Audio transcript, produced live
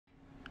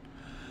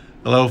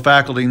Hello,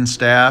 faculty and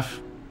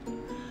staff.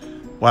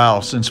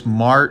 Wow, since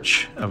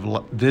March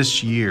of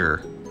this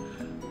year,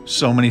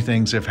 so many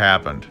things have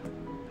happened.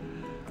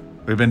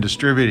 We've been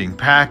distributing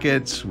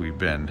packets, we've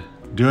been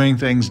doing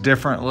things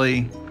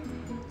differently.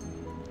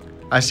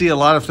 I see a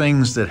lot of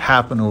things that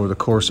happen over the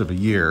course of a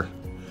year.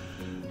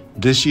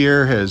 This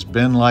year has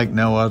been like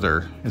no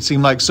other. It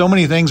seemed like so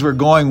many things were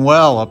going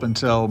well up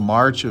until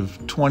March of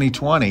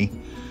 2020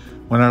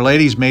 when our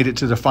ladies made it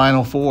to the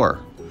Final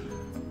Four.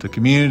 The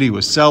community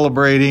was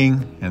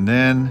celebrating, and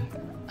then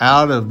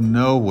out of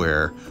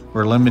nowhere,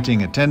 we're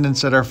limiting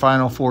attendance at our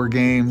Final Four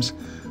games,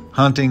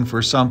 hunting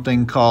for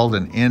something called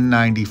an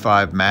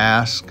N95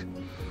 mask,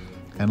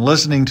 and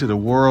listening to the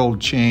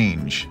world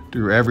change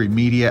through every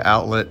media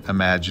outlet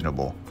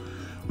imaginable.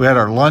 We had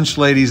our lunch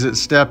ladies that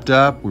stepped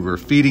up. We were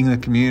feeding the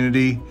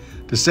community.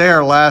 To say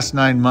our last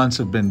 9 months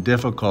have been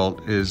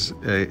difficult is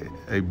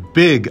a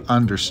big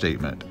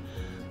understatement.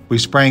 We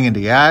sprang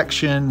into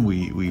action.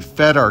 We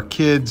fed our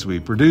kids.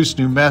 We produced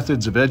new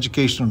methods of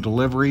educational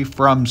delivery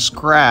from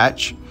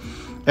scratch.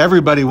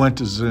 Everybody went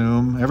to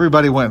Zoom.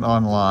 Everybody went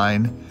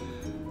online.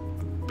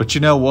 But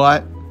you know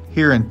what?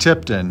 Here in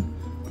Tipton,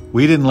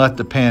 we didn't let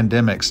the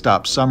pandemic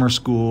stop summer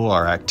school,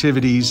 our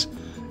activities,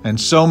 and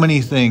so many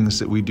things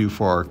that we do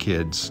for our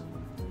kids.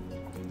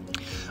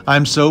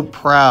 I'm so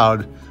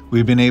proud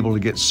we've been able to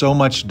get so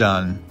much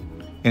done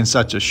in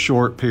such a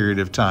short period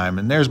of time.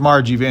 And there's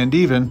Margie Van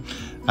Dieven.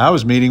 I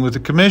was meeting with the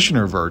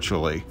commissioner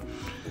virtually.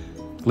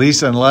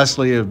 Lisa and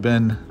Leslie have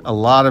been a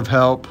lot of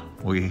help.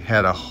 We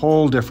had a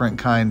whole different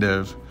kind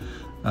of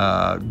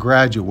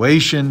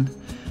graduation.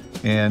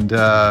 And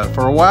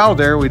for a while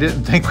there, we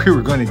didn't think we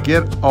were going to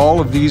get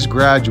all of these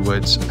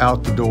graduates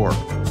out the door.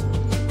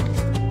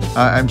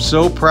 I'm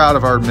so proud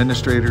of our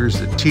administrators,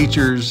 the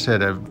teachers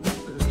that have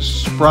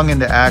sprung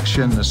into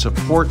action, the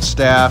support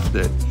staff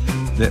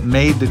that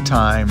made the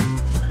time.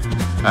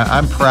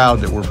 I'm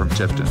proud that we're from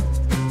Tipton.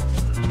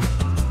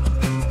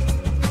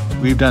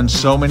 We've done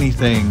so many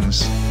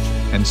things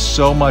and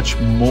so much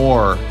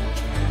more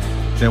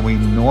than we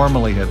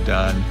normally have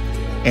done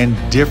and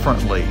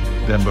differently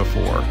than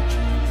before.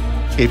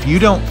 If you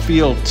don't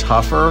feel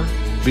tougher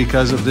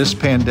because of this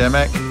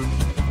pandemic,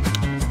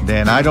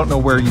 then I don't know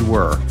where you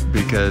were,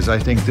 because I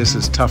think this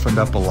has toughened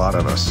up a lot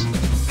of us.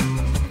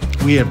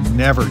 We have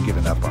never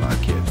given up on our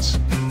kids.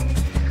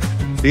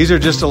 These are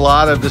just a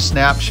lot of the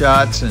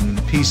snapshots and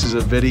pieces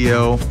of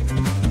video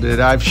that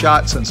I've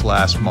shot since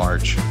last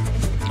March.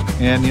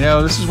 And you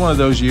know, this is one of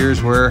those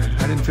years where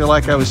I didn't feel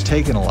like I was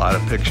taking a lot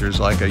of pictures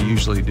like I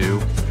usually do.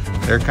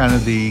 They're kind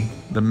of the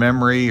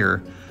memory,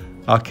 or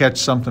I'll catch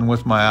something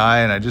with my eye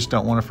and I just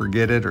don't want to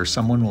forget it, or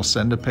someone will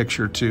send a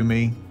picture to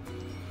me.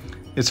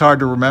 It's hard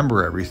to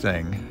remember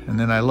everything. And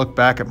then I look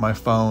back at my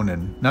phone,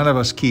 and none of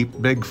us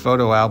keep big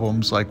photo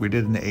albums like we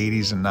did in the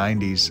 80s and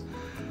 90s.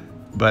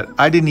 But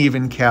I didn't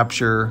even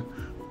capture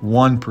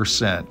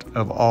 1%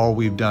 of all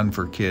we've done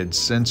for kids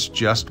since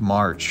just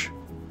March.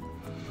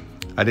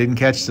 I didn't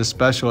catch the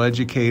special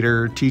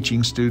educator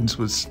teaching students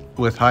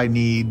with high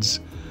needs.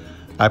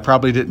 I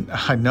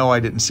know I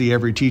didn't see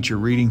every teacher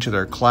reading to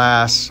their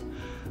class,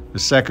 the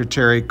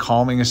secretary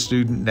calming a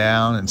student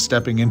down and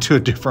stepping into a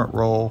different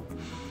role,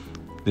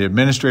 the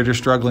administrator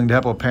struggling to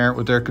help a parent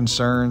with their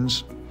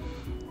concerns.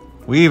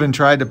 We even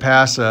tried to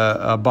pass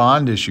a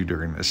bond issue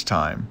during this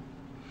time.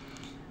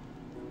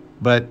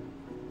 But,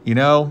 you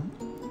know,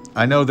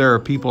 I know there are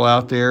people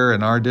out there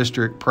in our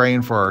district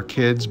praying for our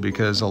kids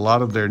because a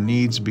lot of their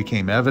needs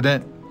became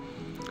evident.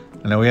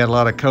 I know we had a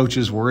lot of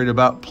coaches worried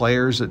about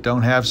players that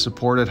don't have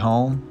support at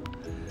home.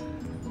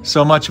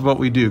 So much of what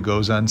we do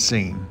goes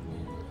unseen,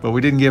 but we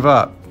didn't give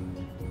up.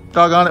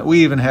 Doggone it,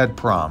 we even had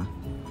prom.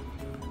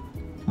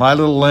 My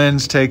little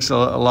lens takes a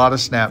lot of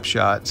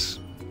snapshots.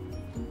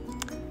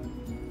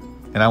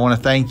 And I want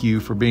to thank you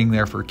for being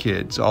there for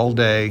kids all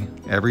day,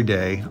 every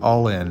day,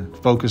 all in,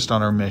 focused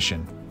on our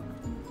mission.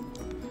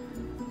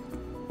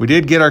 We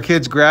did get our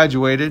kids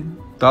graduated.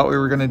 Thought we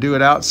were going to do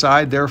it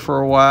outside there for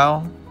a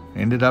while.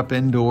 Ended up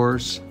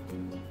indoors.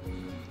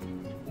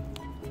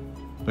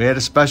 We had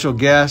a special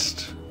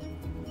guest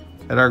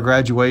at our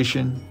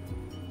graduation.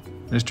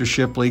 Mr.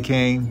 Shipley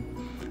came.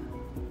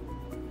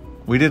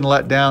 We didn't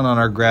let down on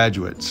our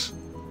graduates,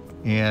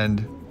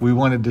 and we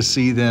wanted to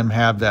see them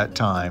have that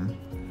time.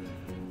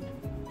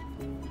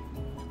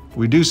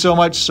 We do so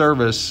much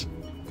service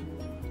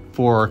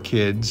for our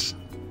kids,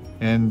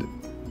 and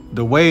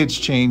the way it's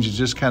changed is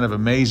just kind of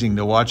amazing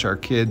to watch our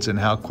kids and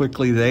how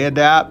quickly they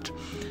adapt.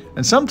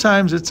 And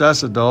sometimes it's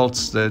us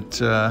adults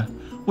that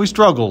we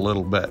struggle a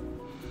little bit.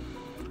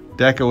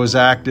 DECA was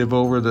active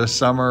over the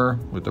summer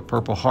with the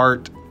Purple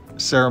Heart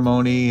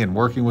ceremony and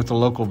working with the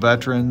local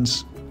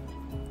veterans.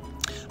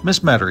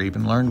 Miss Metter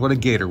even learned what a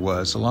gator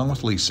was, along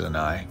with Lisa and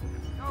I.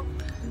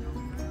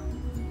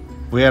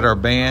 We had our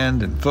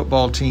band and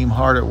football team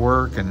hard at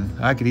work,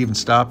 and I could even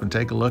stop and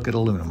take a look at a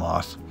Luna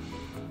moth.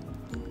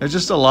 There's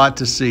just a lot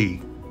to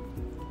see.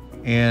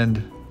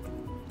 And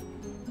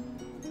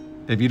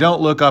if you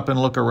don't look up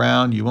and look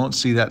around, you won't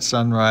see that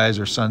sunrise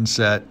or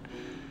sunset.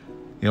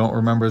 You won't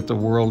remember that the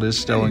world is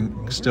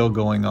still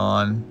going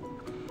on.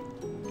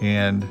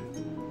 And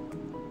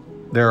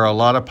there are a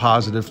lot of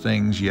positive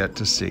things yet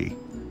to see.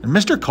 And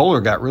Mr.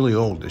 Kohler got really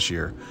old this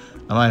year.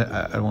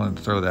 I wanted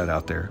to throw that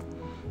out there.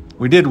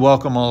 We did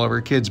welcome all of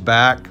our kids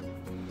back.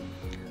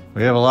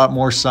 We have a lot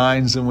more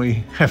signs than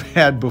we have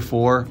had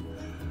before.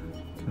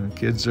 The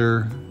kids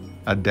are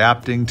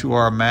adapting to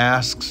our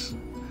masks.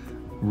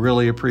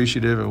 Really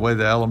appreciative of the way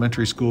the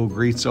elementary school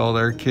greets all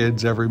their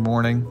kids every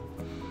morning.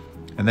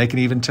 And they can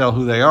even tell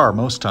who they are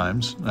most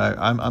times.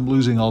 I'm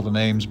losing all the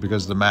names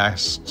because the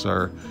masks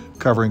are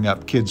covering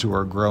up kids who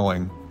are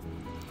growing.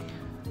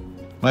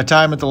 My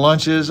time at the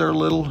lunches are a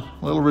little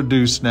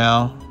reduced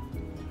now.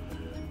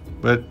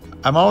 But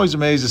I'm always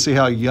amazed to see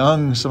how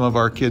young some of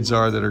our kids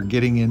are that are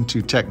getting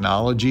into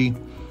technology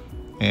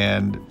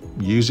and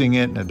using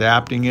it and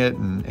adapting it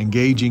and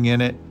engaging in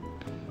it.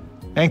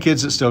 And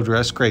kids that still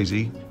dress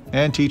crazy.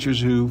 And teachers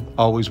who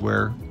always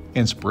wear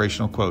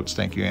inspirational quotes.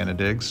 Thank you, Anna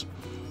Diggs.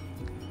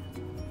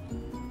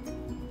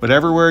 But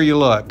everywhere you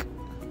look,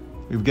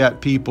 we've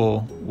got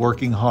people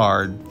working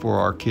hard for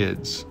our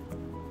kids.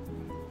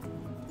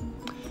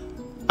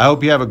 I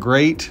hope you have a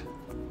great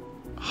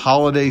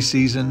holiday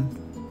season.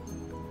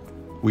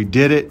 We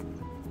did it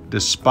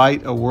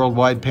despite a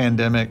worldwide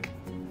pandemic.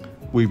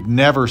 We've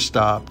never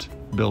stopped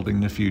building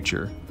the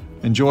future.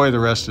 Enjoy the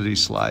rest of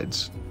these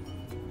slides.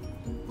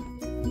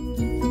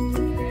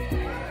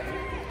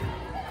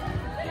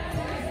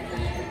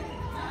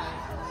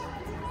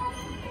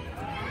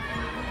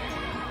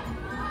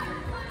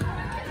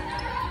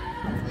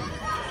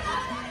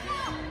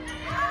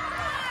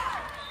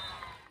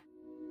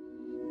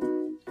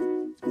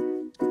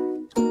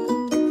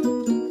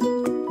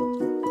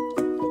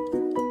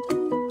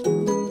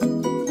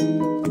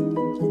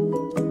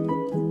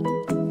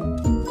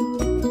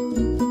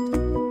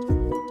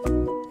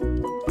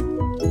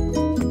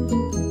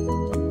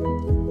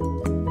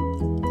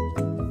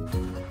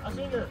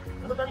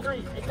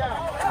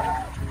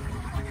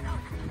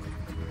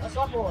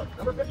 Sophomore,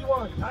 number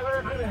 51,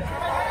 Tyler Jimenez.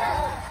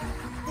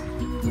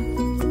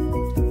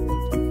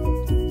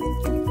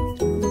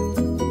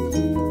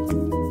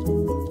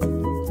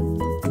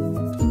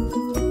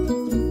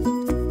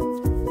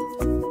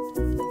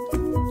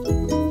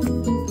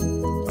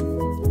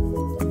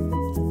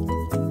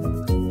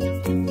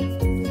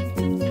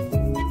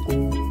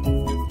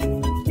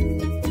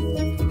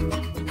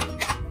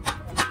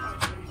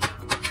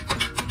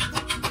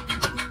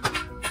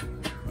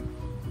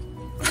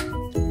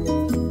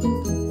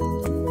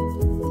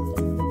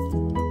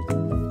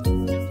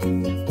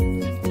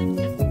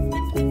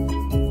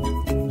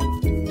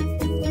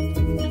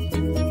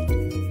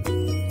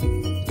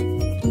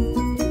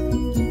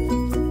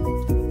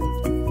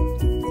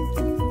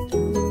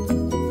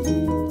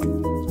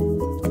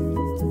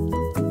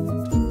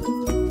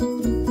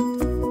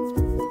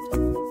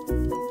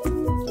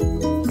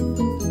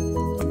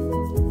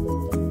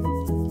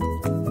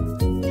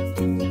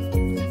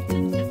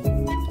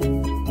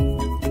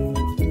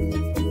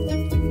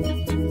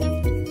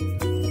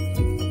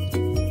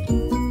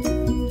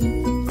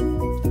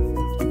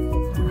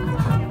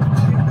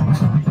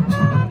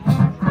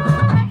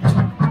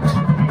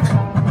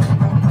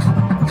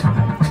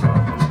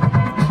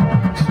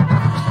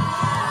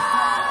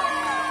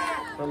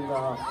 From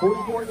the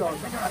 44-yard line.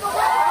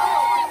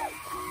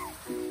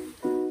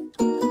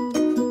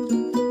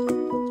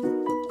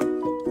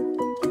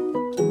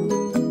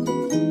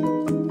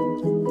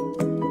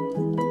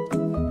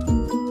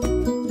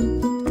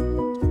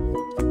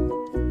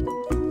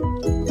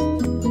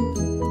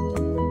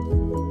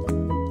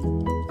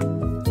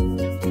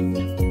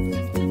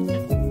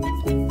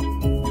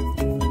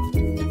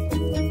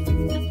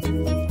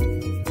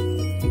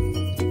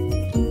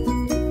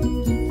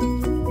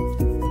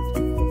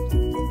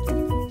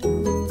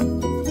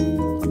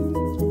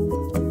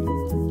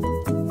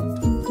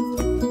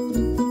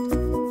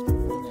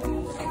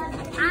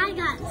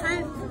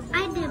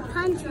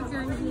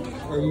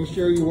 Are you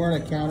sure you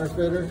weren't a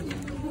counterfeiter?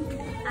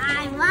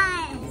 I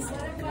was.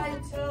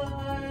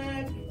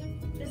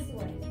 This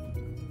way.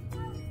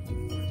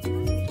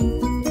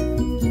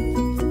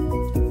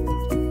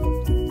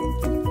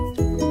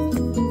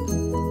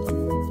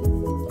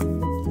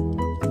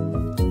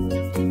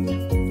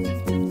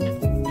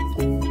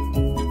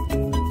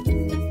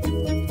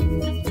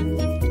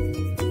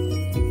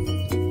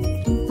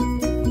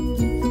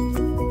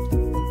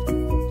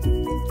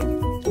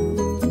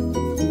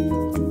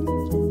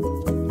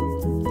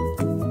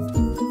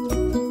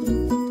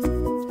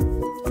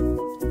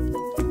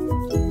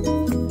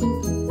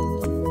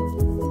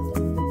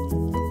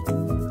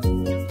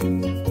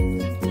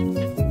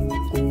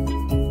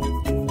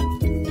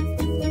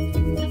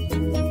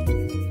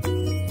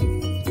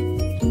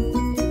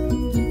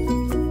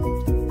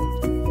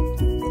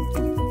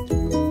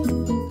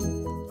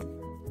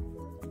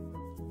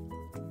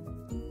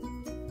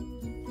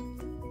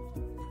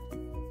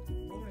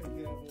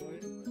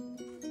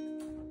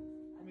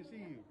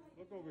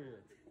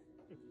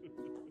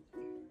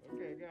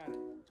 Okay, got it.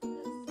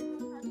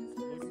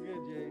 Looking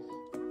good, Jace.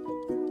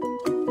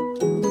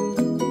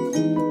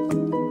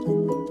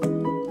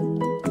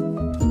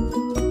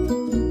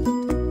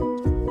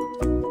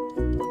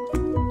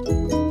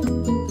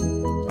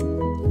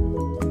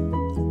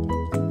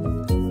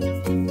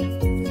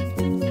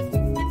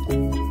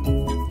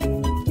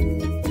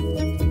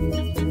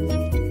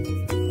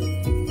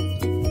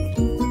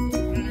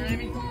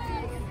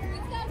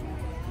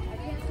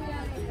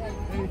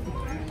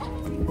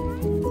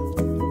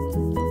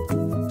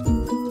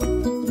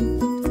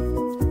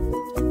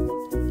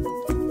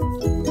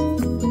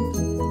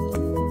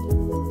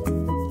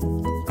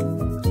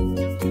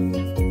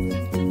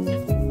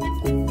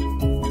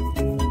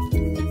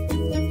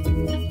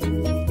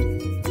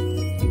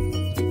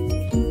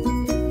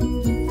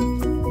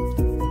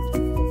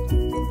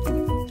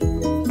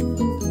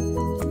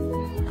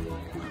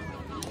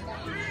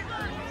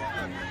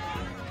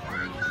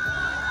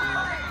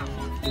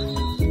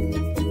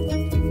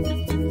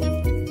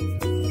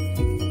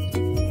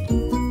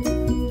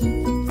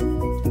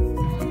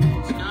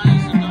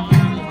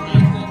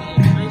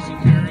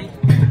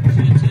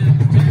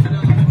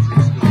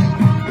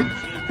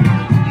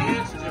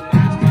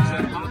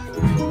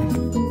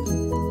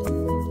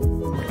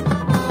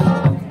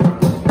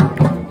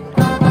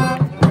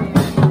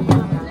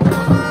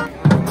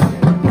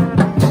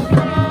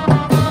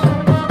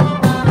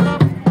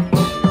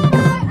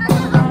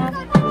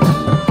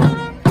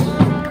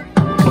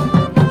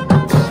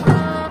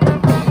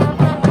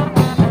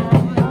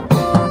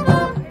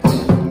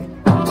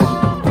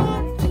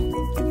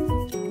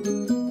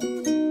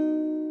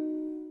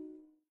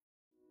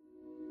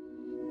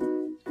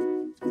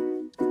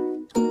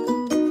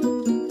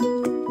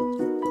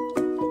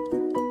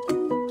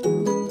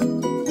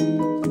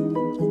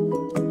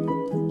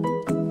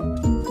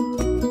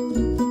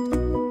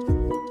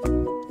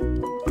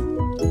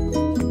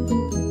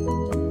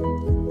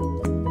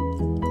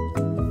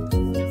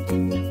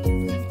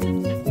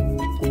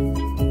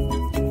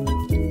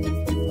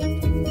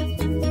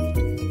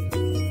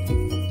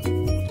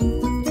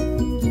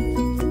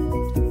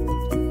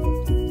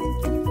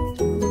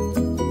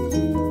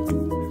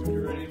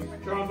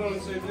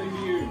 trombone, same thing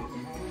to you.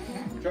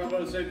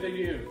 Trombone, same thing to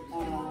you.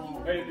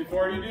 Hey,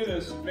 before you do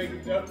this,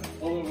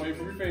 hold on, wait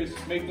for your face.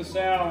 Make the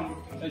sound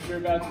that you're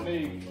about to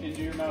make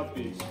into your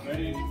mouthpiece.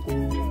 Ready?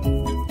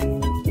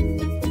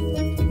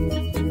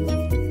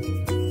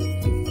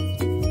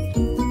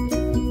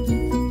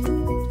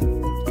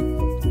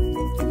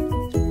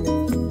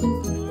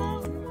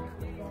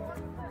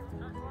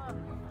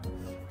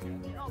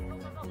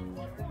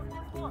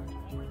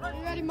 Are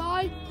you ready,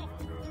 Mike?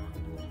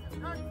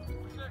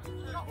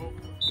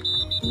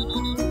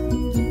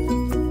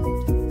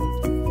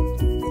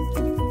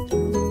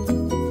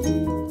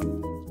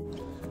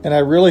 And I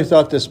really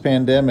thought this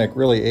pandemic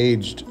really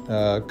aged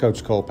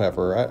Coach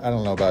Culpepper. I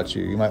don't know about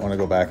you. You might want to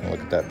go back and look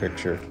at that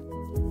picture.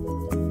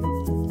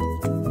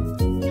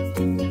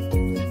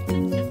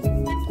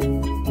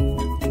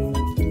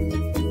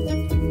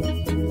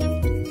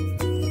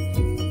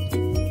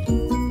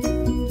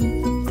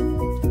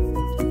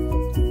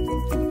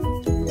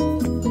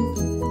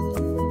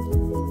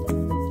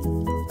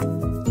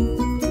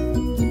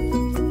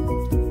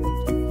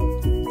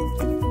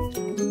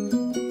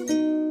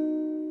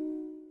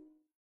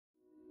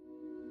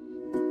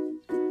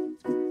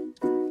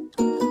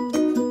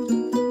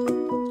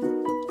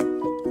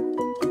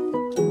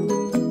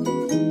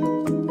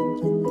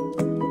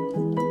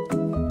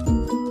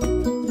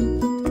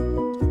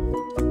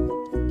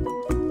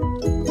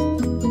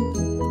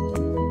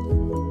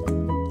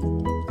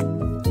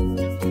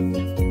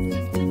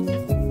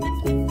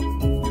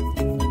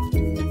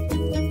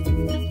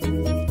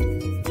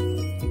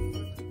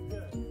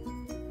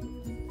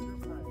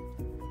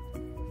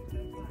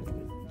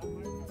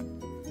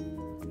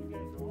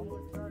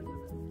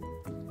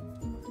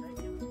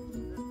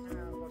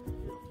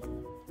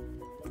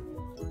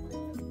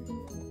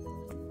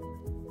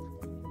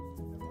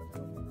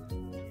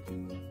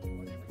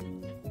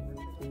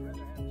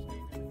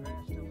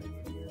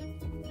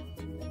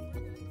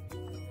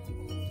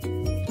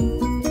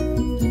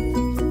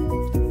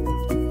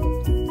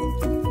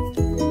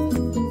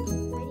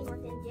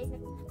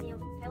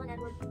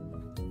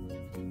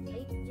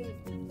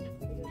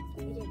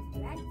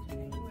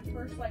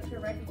 Like to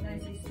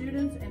recognize these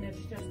students, and it's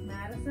just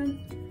Madison,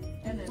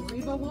 and then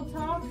Reba will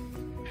talk,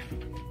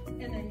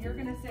 and then you're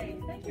going to say,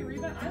 thank you,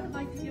 Reba. I would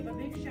like to give a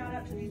big shout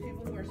out to these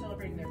people who are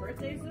celebrating their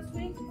birthdays this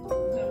week,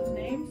 those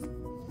names.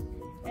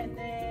 And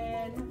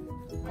then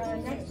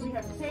next we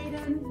have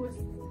Hayden,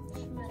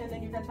 and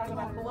then you're going to talk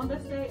about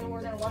Columbus Day, and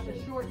we're going to watch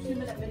a short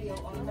 2-minute video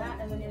on that,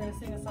 and then you're going to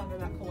sing a song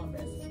about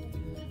Columbus.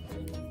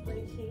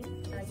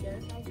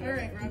 All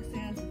right,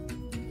 Roxanne.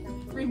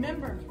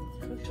 Remember,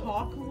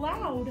 talk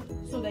loud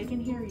so they can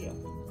hear you.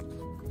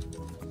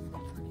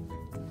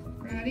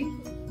 Ready?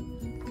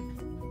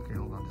 Okay,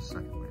 hold on just a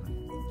second. Wait a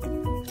minute.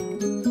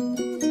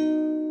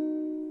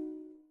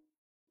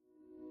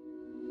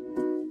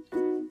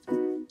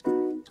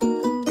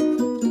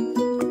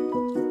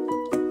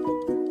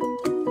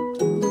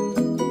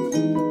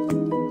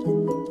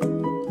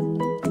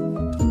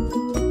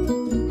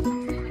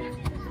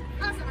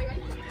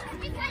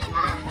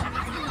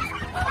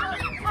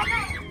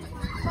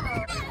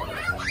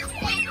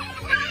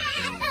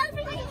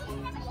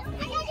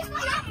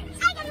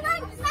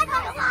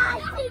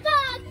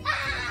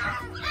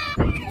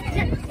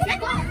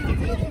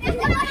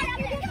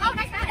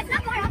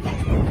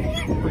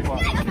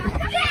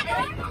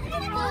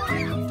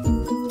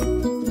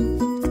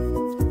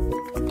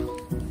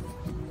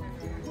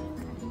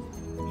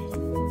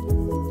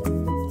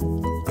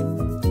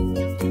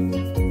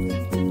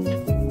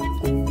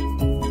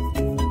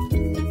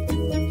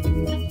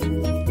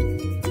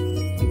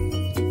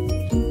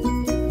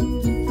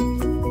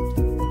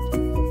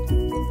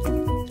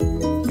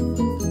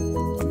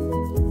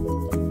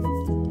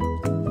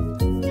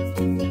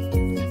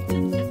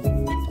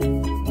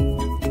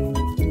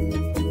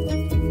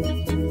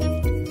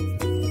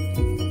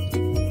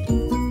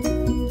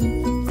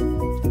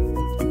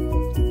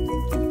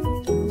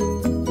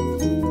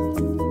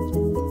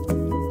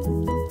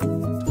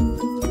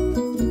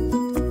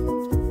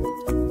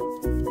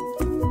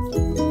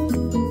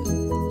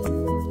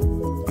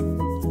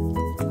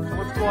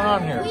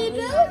 On here? We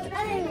built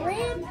a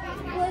ramp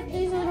with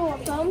these little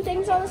foam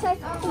things on the side.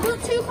 We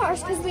built 2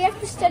 cars because we have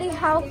to study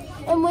how,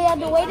 and we had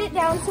to weight it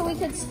down so we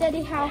could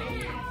study how,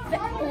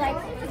 like,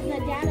 the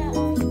data.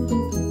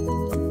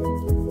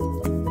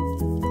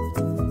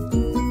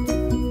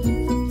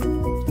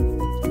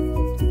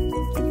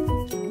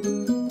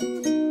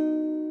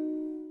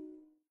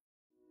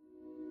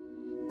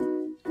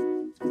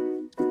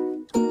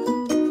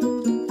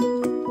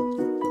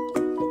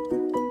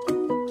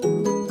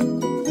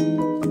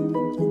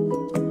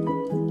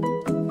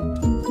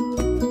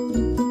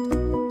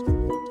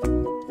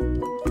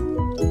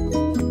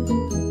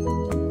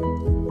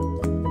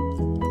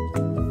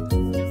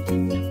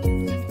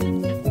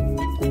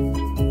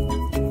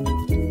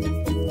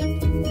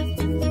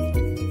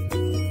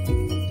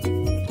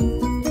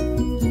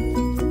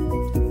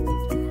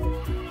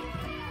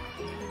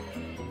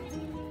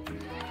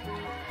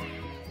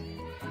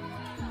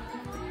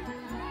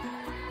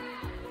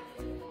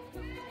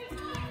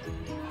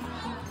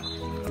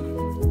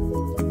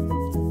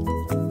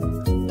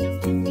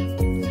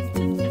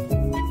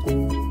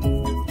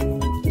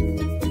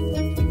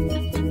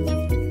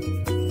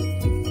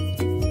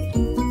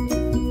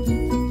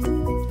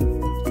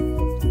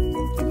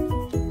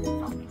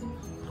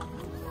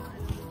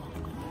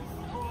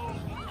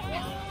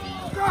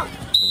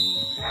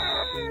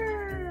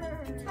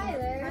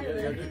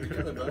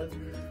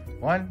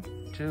 1,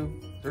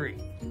 2, 3.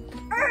 And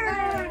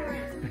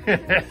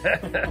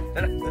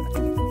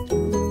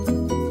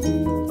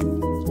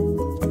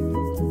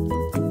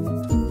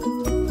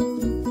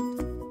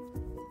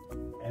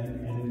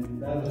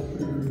that was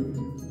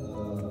true,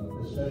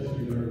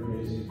 especially during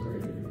basic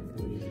training,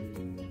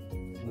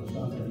 which was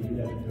something you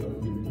had to go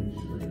through to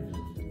experience.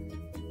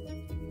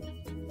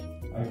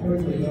 I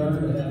quickly learned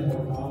to have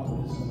more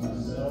confidence in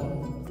myself.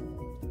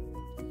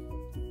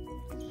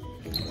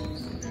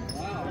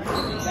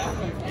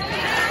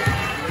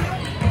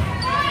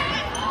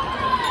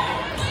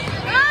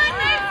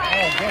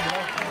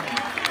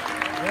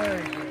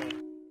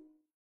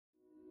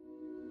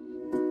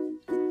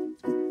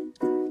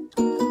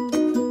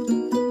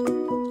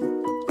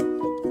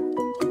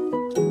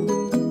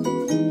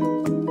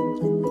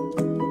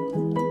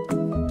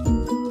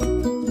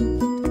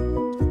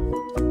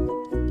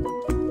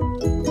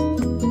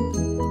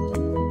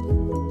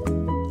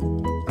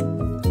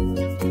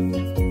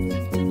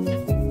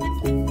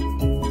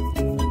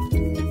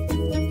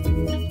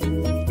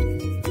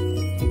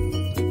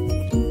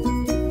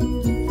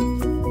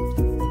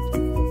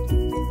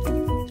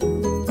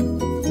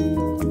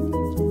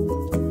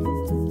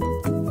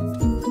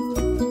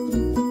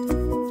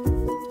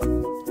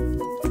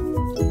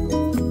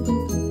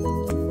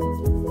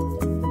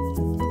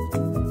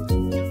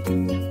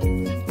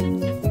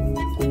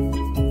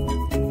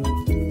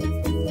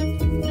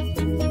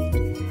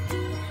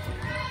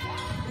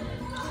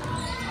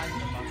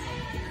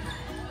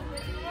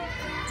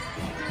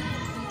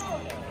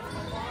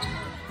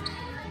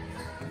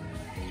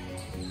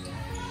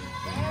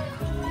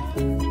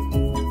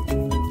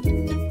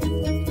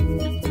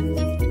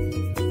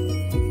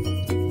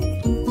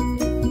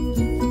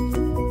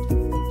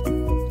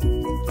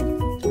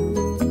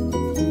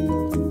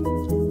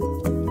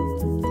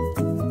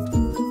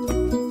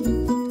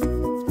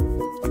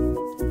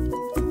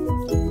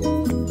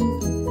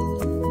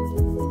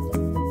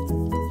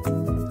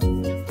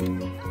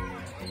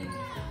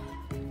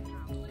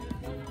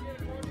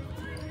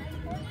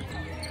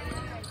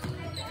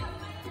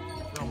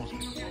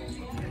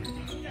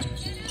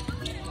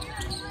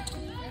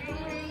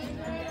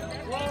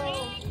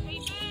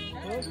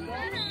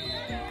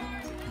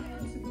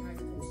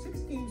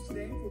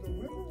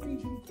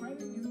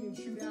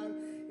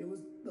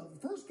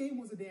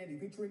 was a dandy,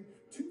 featuring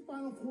two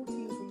Final Four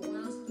teams from the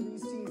last 3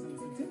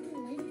 seasons. The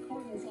Tiffany Lady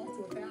Cardinals off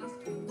to a fast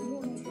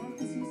 4-0 start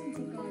the season,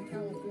 took on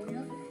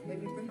California.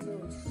 Lady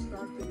Pintos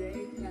start the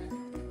day at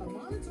a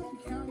Monotone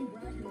County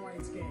bragging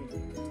rights game.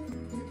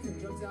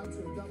 Tipton jumps out to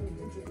a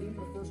double-digit lead in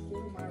the first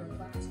quarter. Myra